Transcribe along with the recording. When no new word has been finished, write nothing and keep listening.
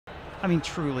I mean,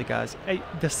 truly, guys,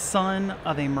 the son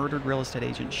of a murdered real estate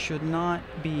agent should not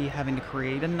be having to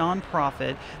create a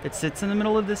nonprofit that sits in the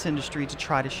middle of this industry to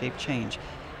try to shape change.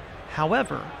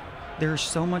 However, there's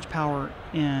so much power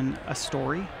in a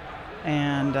story,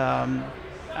 and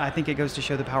I think it goes to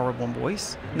show the power of one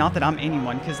voice. Not that I'm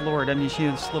anyone, because Lord, I mean, she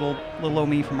was little old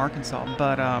me from Arkansas,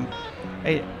 but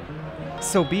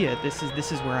so be it. This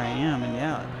is where I am, and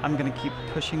yeah, I'm gonna keep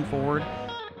pushing forward.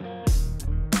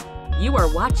 You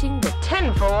are watching the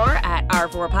 10-4 at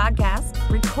R4 podcast,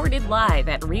 recorded live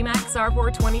at RE/MAX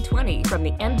R4 2020 from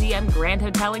the MGM Grand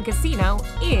Hotel and Casino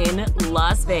in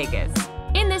Las Vegas.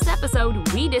 In this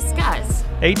episode, we discuss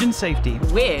Agent Safety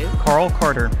with Carl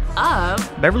Carter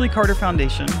of Beverly Carter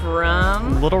Foundation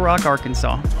from Little Rock,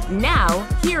 Arkansas. Now,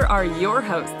 here are your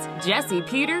hosts, Jesse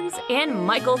Peters and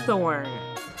Michael Thorne.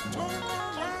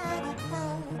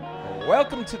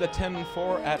 Welcome to the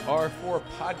 10-4 at R4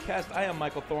 podcast. I am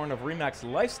Michael Thorne of RE/MAX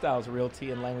Lifestyles Realty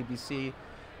in Langley, BC.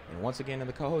 And once again in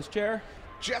the co-host chair,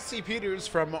 Jesse Peters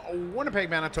from Winnipeg,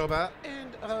 Manitoba,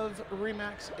 and of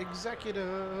RE/MAX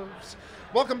Executives.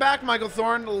 Welcome back, Michael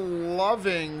Thorne.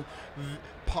 Loving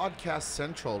Podcast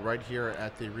Central right here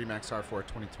at the RE/MAX R4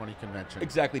 2020 convention.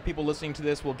 Exactly. People listening to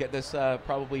this will get this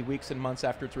probably weeks and months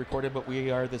after it's recorded, but we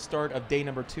are the start of day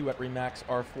number 2 at RE/MAX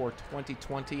R4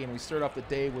 2020, and we start off the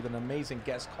day with an amazing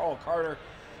guest, Carl Carter,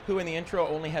 who in the intro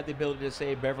only had the ability to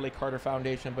say Beverly Carter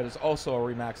Foundation, but is also a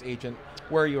RE/MAX agent.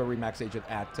 Where are you a RE/MAX agent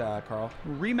at, Carl?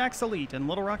 RE/MAX Elite in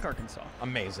Little Rock, Arkansas.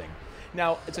 Amazing.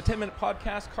 Now, it's a 10-minute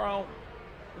podcast, Carl.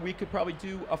 We could probably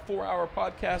do a 4-hour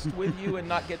podcast with you and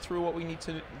not get through what we need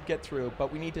to get through,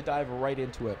 but we need to dive right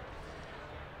into it.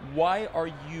 Why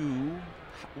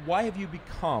have you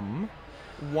become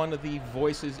one of the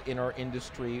voices in our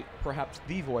industry, perhaps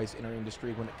the voice in our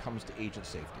industry when it comes to agent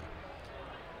safety?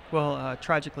 Well,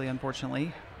 tragically,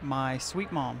 unfortunately, my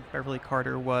sweet mom, Beverly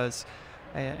Carter, was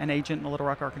an agent in the Little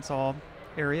Rock, Arkansas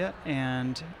area,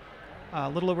 and a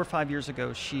little over 5 years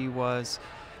ago, she was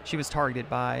targeted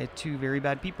by 2 very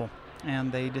bad people,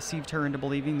 and they deceived her into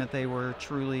believing that they were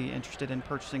truly interested in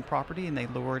purchasing property, and they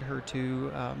lured her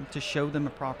to show them a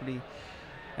property.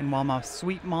 And while my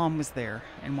sweet mom was there,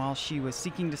 and while she was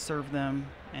seeking to serve them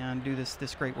and do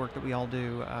this great work that we all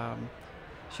do,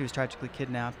 she was tragically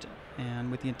kidnapped,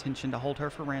 and with the intention to hold her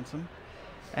for ransom.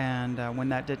 And when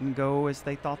that didn't go as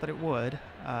they thought that it would,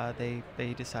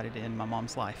 they decided to end my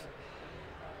mom's life.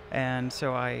 And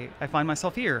so I find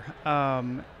myself here,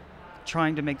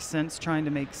 trying to make sense, trying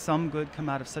to make some good come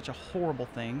out of such a horrible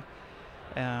thing,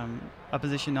 a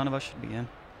position none of us should be in,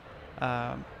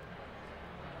 a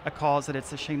cause that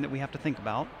it's a shame that we have to think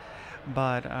about,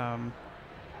 but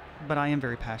I am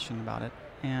very passionate about it.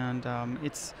 And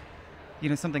it's,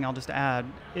 something I'll just add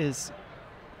is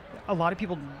a lot of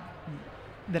people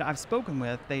that I've spoken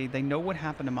with, they know what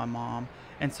happened to my mom,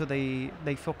 and so they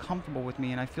feel comfortable with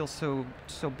me, and I feel so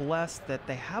blessed that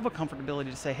they have a comfortability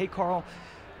to say, hey, Carl,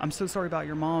 I'm so sorry about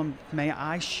your mom. May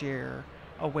I share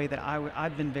a way that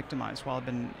I've been victimized while I've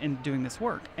been doing this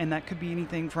work? And that could be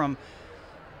anything from,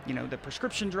 the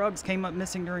prescription drugs came up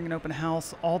missing during an open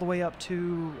house, all the way up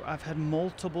to I've had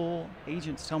multiple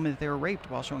agents tell me that they were raped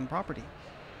while showing property.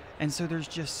 And so there's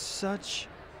such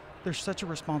a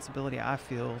responsibility, I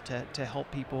feel, to help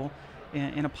people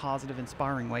in a positive,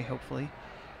 inspiring way, hopefully,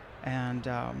 and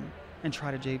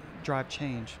try to drive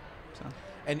change. So.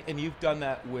 And you've done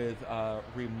that with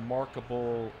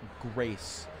remarkable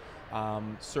grace.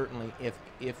 Certainly,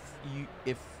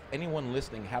 if anyone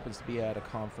listening happens to be at a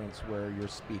conference where you're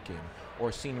speaking,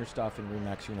 or seen your stuff in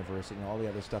RE/MAX University and all the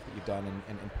other stuff that you've done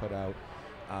and put out,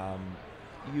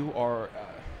 you are.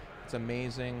 It's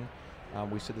amazing.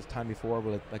 We said this time before,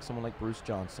 but like someone like Bruce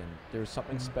Johnson, there's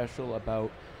something special about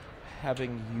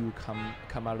having you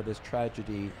come out of this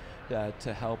tragedy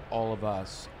to help all of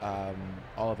us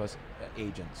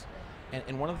agents.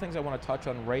 And one of the things I want to touch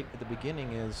on right at the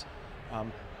beginning is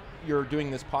you're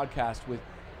doing this podcast with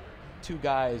 2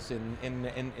 guys in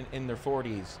their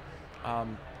 40s,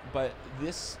 but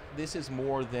this is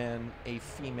more than a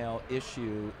female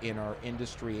issue in our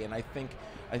industry, and I think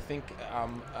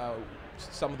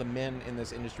some of the men in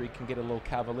this industry can get a little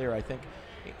cavalier. I think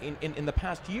in the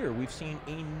past year, we've seen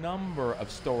a number of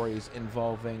stories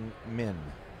involving men.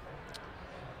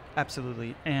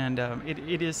 Absolutely, and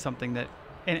it is something that,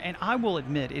 and I will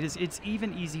admit, it's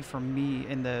even easy for me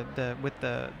in with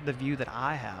the view that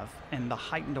I have and the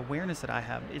heightened awareness that I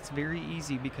have. It's very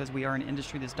easy because we are an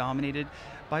industry that's dominated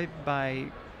by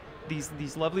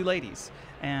these lovely ladies,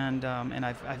 and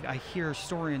I hear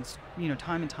stories,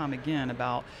 time and time again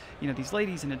about, these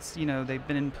ladies, and it's, they've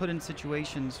been put in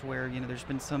situations where, there's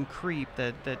been some creep,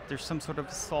 that there's some sort of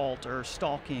assault or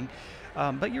stalking,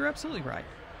 but you're absolutely right.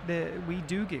 We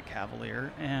do get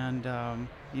cavalier, and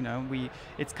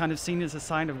it's kind of seen as a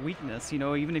sign of weakness.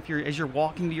 Even if as you're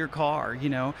walking to your car,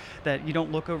 that you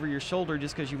don't look over your shoulder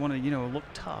just because you want to, look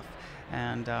tough.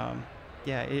 And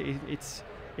it's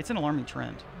an alarming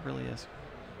trend. It really is.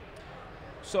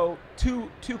 So two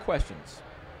questions.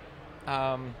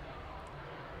 From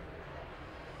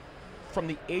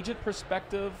the agent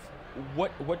perspective,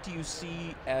 what do you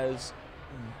see as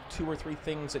 2 or 3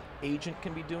 things an agent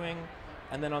can be doing?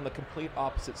 And then on the complete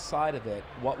opposite side of it,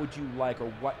 what would you like, or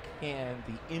what can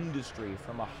the industry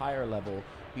from a higher level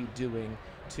be doing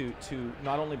to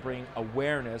not only bring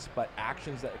awareness, but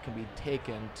actions that can be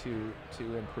taken to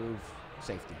improve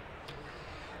safety?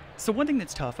 So one thing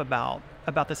that's tough about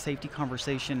the safety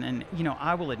conversation, and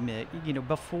I will admit,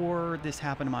 before this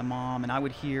happened to my mom, and I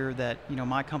would hear that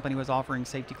my company was offering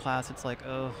safety class, it's like,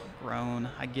 oh, grown,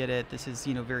 I get it. This is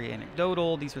very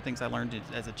anecdotal. These are things I learned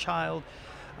as a child.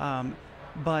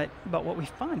 But what we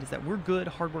find is that we're good,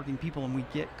 hardworking people, and we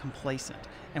get complacent,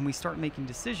 and we start making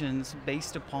decisions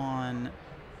based upon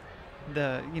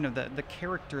the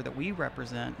character that we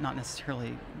represent, not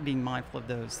necessarily being mindful of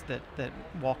those that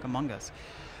walk among us.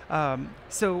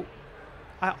 So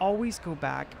I always go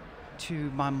back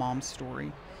to my mom's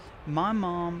story. My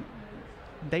mom,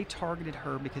 they targeted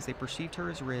her because they perceived her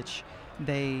as rich.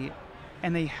 They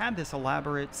had this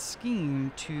elaborate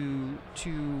scheme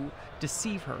to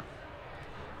deceive her.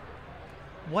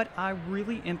 What I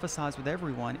really emphasize with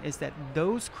everyone is that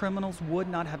those criminals would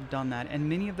not have done that, and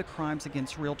many of the crimes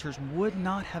against realtors would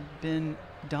not have been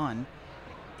done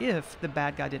if the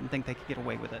bad guy didn't think they could get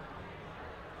away with it.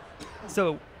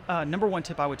 So, number one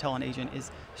tip I would tell an agent is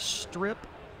strip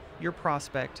your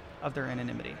prospect of their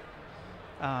anonymity.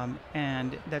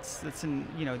 And that's in,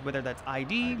 whether that's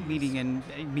ID, meeting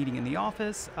in the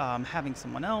office, having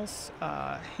someone else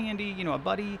handy, a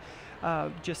buddy,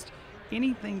 just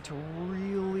anything to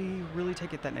really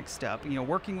take it that next step.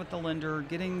 Working with the lender,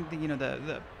 getting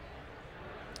the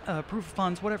proof of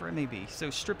funds, whatever it may be. So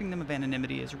stripping them of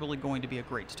anonymity is really going to be a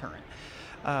great deterrent.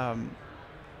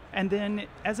 And then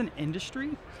as an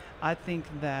industry, I think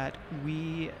that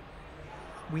we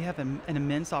have an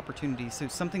immense opportunity. So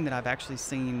something that I've actually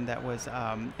seen that was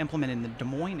implemented in the Des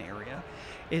Moines area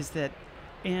is that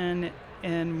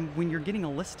when you're getting a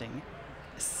listing,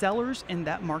 sellers in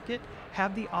that market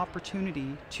have the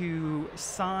opportunity to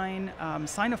sign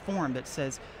a form that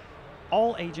says,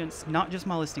 all agents, not just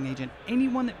my listing agent,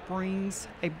 anyone that brings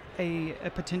a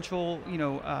potential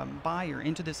buyer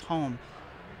into this home,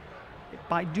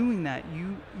 by doing that,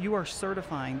 you are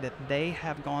certifying that they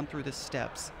have gone through the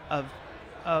steps of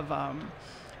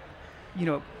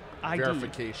ID.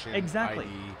 Verification. Exactly.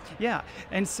 ID. Yeah,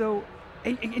 and so.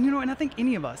 And I think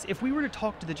any of us, if we were to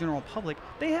talk to the general public,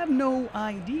 they have no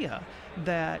idea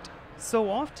that so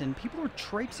often people are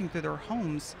traipsing through their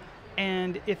homes,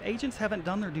 and if agents haven't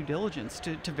done their due diligence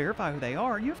to verify who they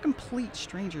are, you have complete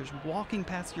strangers walking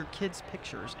past your kids'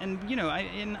 pictures. And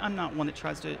I'm not one that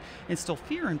tries to instill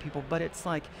fear in people, but it's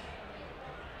like,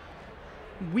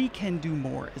 we can do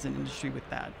more as an industry with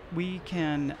that. We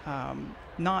can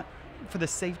not. For the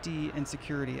safety and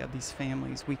security of these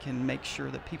families, we can make sure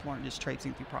that people aren't just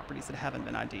traipsing through properties that haven't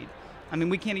been ID'd. I mean,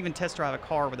 we can't even test drive a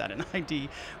car without an ID.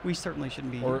 We certainly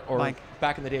shouldn't be. Or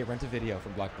back in the day, rent a video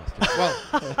from Blockbuster.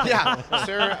 Well, yeah,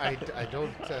 sir, I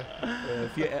don't.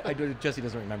 Jesse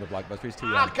doesn't remember Blockbuster. He's too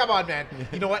young. Come on, man.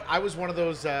 You know what? I was one of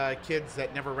those kids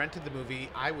that never rented the movie.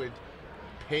 I would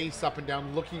pace up and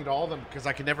down looking at all of them because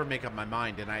I could never make up my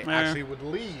mind, and I actually would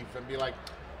leave and be like,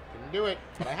 didn't do it,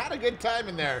 but I had a good time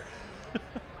in there.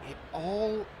 It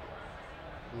all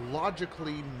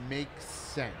logically makes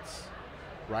sense,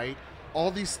 right?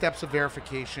 All these steps of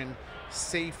verification,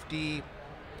 safety,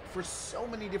 for so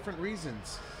many different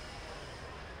reasons.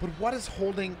 But what is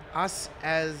holding us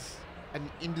as an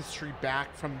industry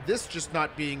back from this just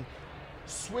not being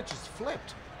switches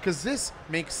flipped? Because this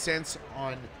makes sense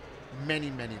on many,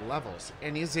 many levels.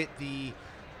 And is it the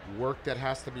work that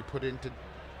has to be put into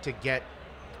to get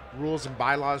rules and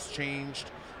bylaws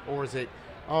changed? Or is it,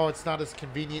 it's not as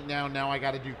convenient now I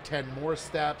got to do 10 more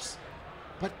steps?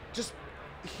 But just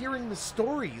hearing the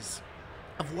stories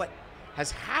of what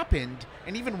has happened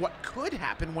and even what could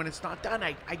happen when it's not done,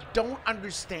 I don't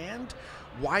understand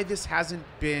why this hasn't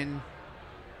been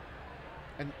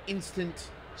an instant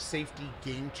safety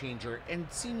game changer. And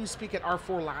seeing you speak at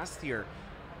R4 last year,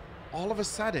 all of a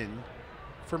sudden,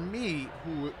 for me,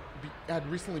 who had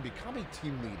recently become a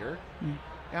team leader, and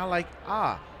I'm like,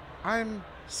 I'm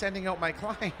sending out my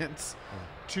clients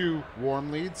to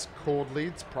warm leads, cold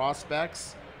leads,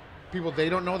 prospects, people they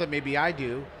don't know that maybe I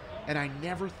do, and I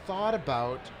never thought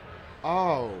about,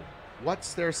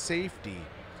 what's their safety?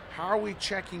 How are we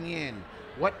checking in?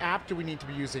 What app do we need to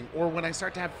be using? Or when I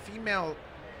start to have female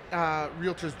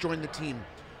realtors join the team,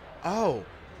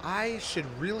 I should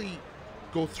really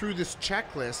go through this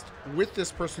checklist with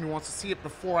this person who wants to see it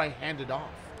before I hand it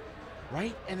off,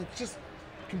 right? And it's just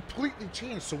completely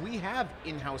changed. So we have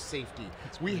in-house safety.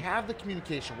 We have the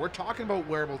communication. We're talking about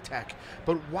wearable tech,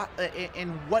 but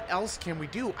what else can we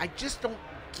do? I just don't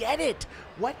get it.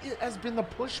 What has been the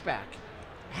pushback?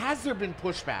 Has there been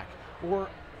pushback? Or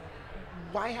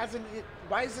why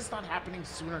is this not happening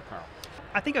sooner, Carl?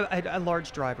 I think a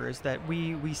large driver is that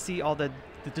we see all the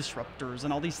disruptors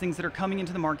and all these things that are coming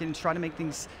into the market and try to make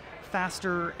things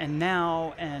faster and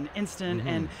now and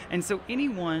instant, and so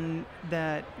anyone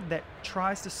that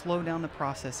tries to slow down the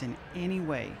process in any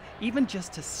way, even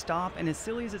just to stop, and as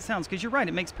silly as it sounds, because you're right,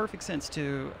 it makes perfect sense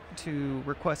to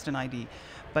request an ID,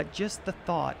 but just the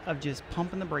thought of just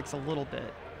pumping the brakes a little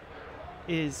bit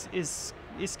is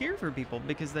scary for people,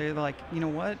 because they're like, you know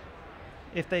what?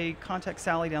 If they contact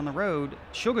Sally down the road,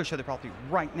 she'll go show the property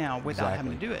right now without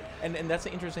having to do it. And that's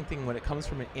the interesting thing when it comes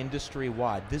from an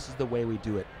industry-wide. This is the way we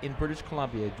do it. In British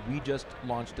Columbia, we just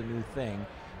launched a new thing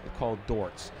called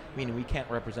DORTS, meaning we can't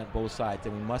represent both sides,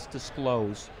 and we must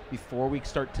disclose before we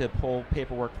start to pull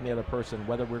paperwork from the other person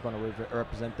whether we're going to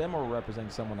represent them or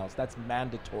represent someone else. That's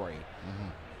mandatory.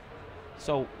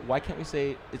 So why can't we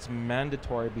say it's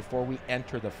mandatory before we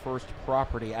enter the first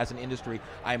property as an industry?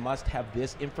 I must have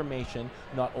this information,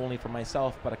 not only for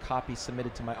myself, but a copy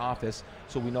submitted to my office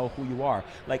so we know who you are.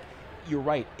 Like, you're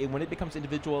right. When it becomes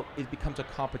individual, it becomes a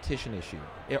competition issue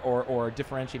or a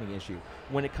differentiating issue.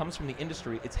 When it comes from the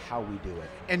industry, it's how we do it.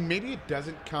 And maybe it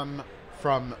doesn't come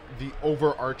from the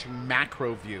overarching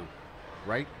macro view,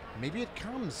 right? Maybe it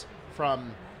comes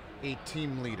from a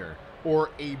team leader or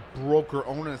a broker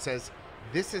owner that says,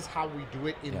 this is how we do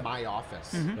it in my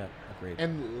office. Yeah, agreed.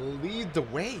 And lead the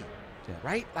way,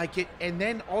 right? Like it, and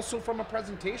then also from a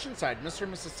presentation side, Mr.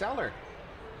 and Mrs. Seller,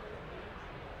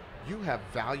 you have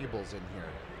valuables in here,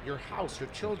 your house, your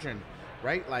children,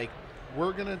 right? Like,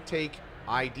 we're gonna take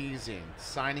IDs in,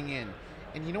 signing in,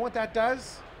 and you know what that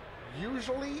does?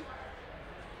 Usually,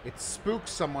 it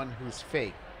spooks someone who's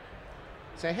fake.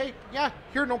 Say, hey,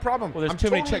 here, no problem. Well, there's I'm too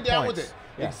many totally down with checkpoints. it.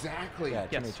 Yeah. Exactly. Yeah,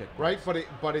 too many checkpoints. Right,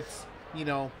 but it's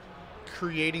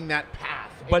creating that path.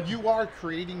 But you are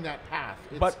creating that path.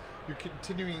 But you're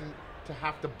continuing to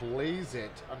have to blaze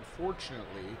it,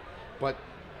 unfortunately. But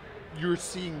you're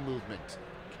seeing movement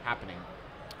happening.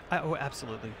 Oh,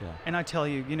 absolutely. Yeah. And I tell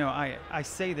you, I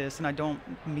say this, and I don't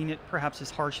mean it perhaps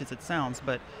as harsh as it sounds,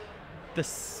 but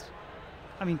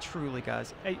truly,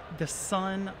 guys, the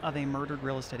son of a murdered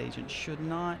real estate agent should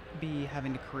not be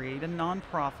having to create a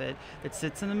nonprofit that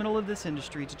sits in the middle of this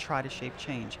industry to try to shape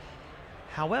change.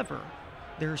 However,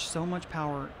 there's so much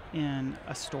power in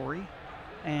a story,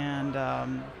 and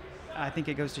I think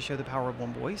it goes to show the power of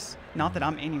one voice. Not that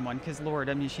I'm anyone, because Lord,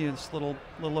 she's little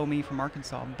old me from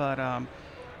Arkansas, but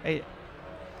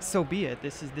so be it.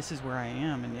 This is where I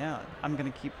am, and I'm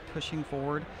going to keep pushing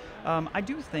forward. I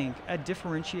do think a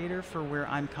differentiator for where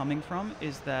I'm coming from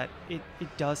is that it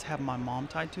does have my mom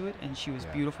tied to it, and she was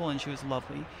beautiful and she was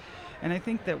lovely. And I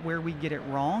think that where we get it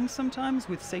wrong sometimes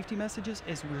with safety messages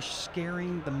is we're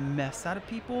scaring the mess out of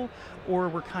people, or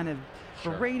we're kind of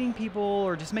berating people,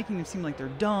 or just making them seem like they're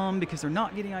dumb because they're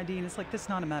not getting ID. And it's like, that's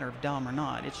not a matter of dumb or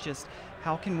not. It's just,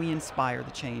 how can we inspire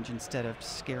the change instead of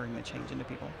scaring the change into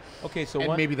people? Okay,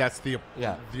 so maybe that's the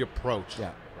approach,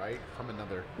 right? From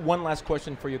another. One last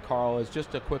question for you, Carl, is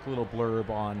just a quick little blurb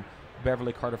on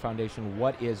Beverly Carter Foundation.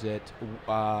 What is it?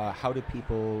 How do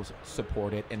people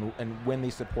support it? And when they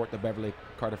support the Beverly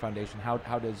Carter Foundation,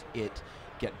 how does it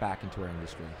get back into our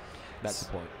industry, that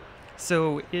support?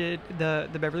 So the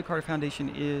Beverly Carter Foundation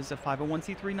is a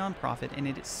 501c3 nonprofit, and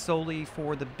it is solely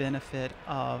for the benefit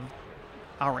of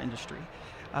our industry.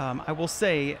 I will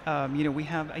say, we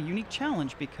have a unique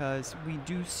challenge because we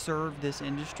do serve this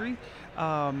industry.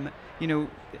 The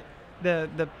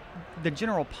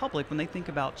general public, when they think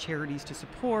about charities to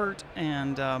support,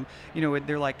 and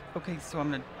they're like, okay, so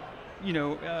I'm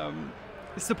gonna,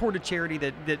 support a charity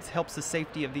that helps the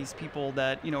safety of these people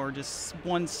that are just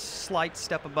one slight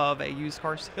step above a used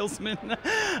car salesman.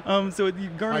 So you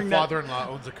garnering my father-in-law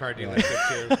owns a car dealership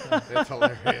too. It's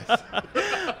hilarious.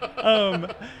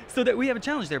 So that we have a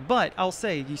challenge there. But I'll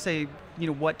say,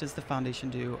 what does the foundation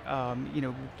do?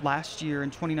 Last year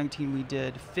in 2019, we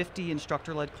did 50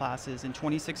 instructor-led classes in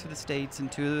 26 of the states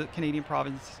and 2 of the Canadian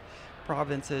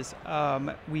provinces.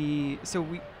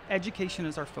 Education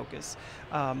is our focus.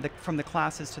 From the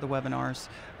classes to the webinars.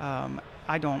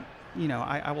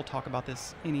 I will talk about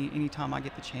this anytime I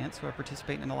get the chance. So I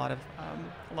participate in a lot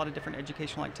of different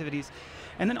educational activities,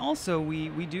 and then also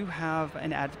we do have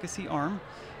an advocacy arm,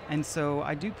 and so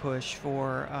I do push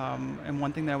for. And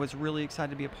one thing that I was really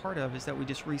excited to be a part of is that we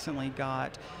just recently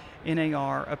got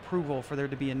NAR approval for there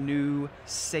to be a new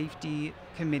safety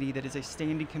committee that is a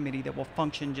standing committee that will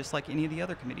function just like any of the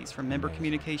other committees, from member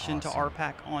communication to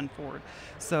RPAC on forward.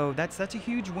 So that's a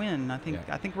huge win. I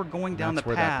think we're going down the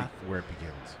path where it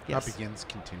begins. Yes. That begins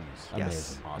continues.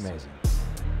 Yes. Amazing.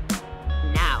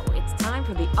 Now it's time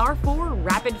for the R4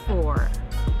 Rapid 4.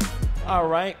 All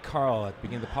right, Carl, at the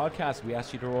beginning of the podcast, we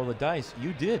asked you to roll the dice.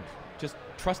 You did. Just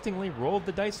trustingly rolled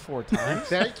the dice 4 times.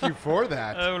 Thank you for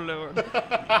that. Oh, Lord.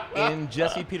 In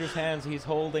Jesse Peters' hands, he's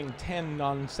holding 10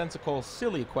 nonsensical,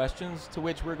 silly questions, to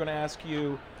which we're going to ask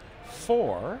you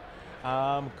 4.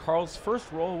 Carl's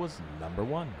first roll was number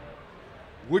 1.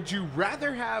 Would you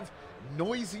rather have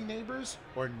noisy neighbors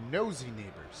or nosy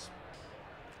neighbors?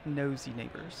 Nosy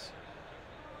neighbors.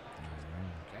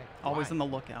 Okay. Always Why? on the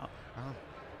lookout. Oh.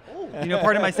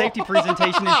 Part of my safety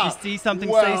pretation is you see something,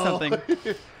 say something.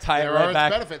 Tie it There right are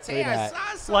back. benefits. Hey, Hey, I Matt. saw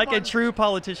someone. Like a true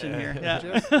politician here. Yeah.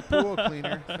 Just pool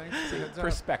cleaner. Thanks for the heads up.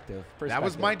 Perspective. That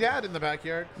was my dad in the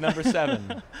backyard. Number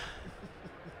 7.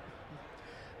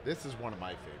 This is one of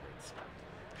my favorites.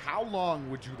 How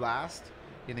long would you last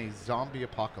in a zombie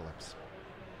apocalypse?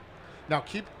 Now,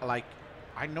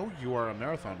 I know you are a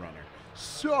marathon runner.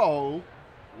 So,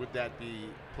 would that be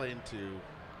playing to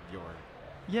your...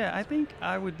 Yeah, I think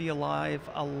I would be alive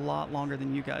a lot longer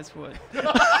than you guys would.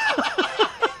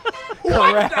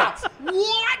 Correct.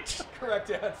 What?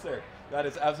 Correct answer. That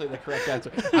is absolutely the correct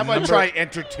answer. I'm going to try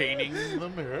entertaining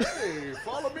them here. Hey,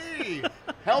 follow me.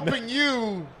 Helping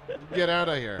you get out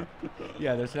of here.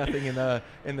 Yeah, there's nothing in the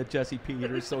Jesse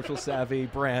Peters social savvy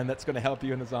brand that's going to help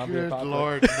you in the zombie Good apocalypse.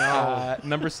 Lord, no.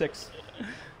 Number 6.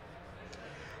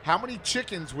 How many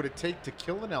chickens would it take to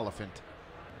kill an elephant?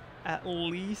 At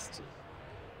least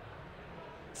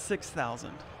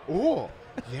 6,000. Oh,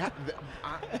 yeah.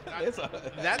 How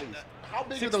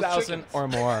big are those 6,000 chickens? or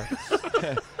more.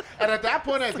 And at that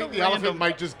point, I think the elephant random.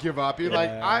 might just give up. You're like,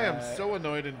 Yeah. I am so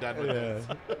annoyed and done with this.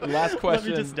 Last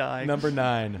question. just die. Number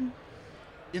 9.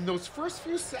 In those first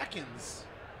few seconds,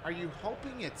 are you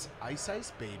hoping it's Ice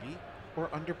Ice Baby or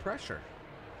Under Pressure?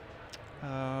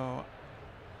 Oh,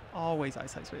 always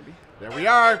Ice Ice Baby. There we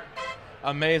are.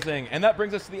 Amazing. And that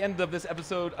brings us to the end of this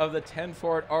episode of the 10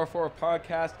 Forward R4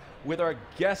 podcast with our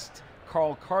guest,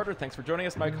 Carl Carter. Thanks for joining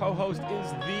us. My co-host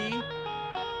is the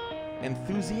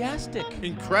enthusiastic,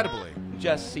 Incredibly.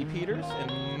 Jesse Peters.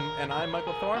 And I'm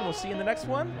Michael Thorne. We'll see you in the next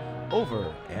one.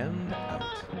 Over and out.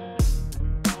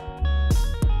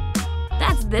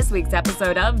 That's this week's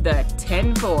episode of the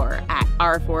 10-4 at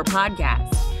R4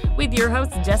 podcast with your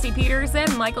hosts Jesse Peters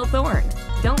and Michael Thorne.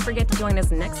 Don't forget to join us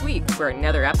next week for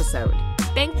another episode.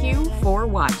 Thank you for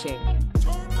watching.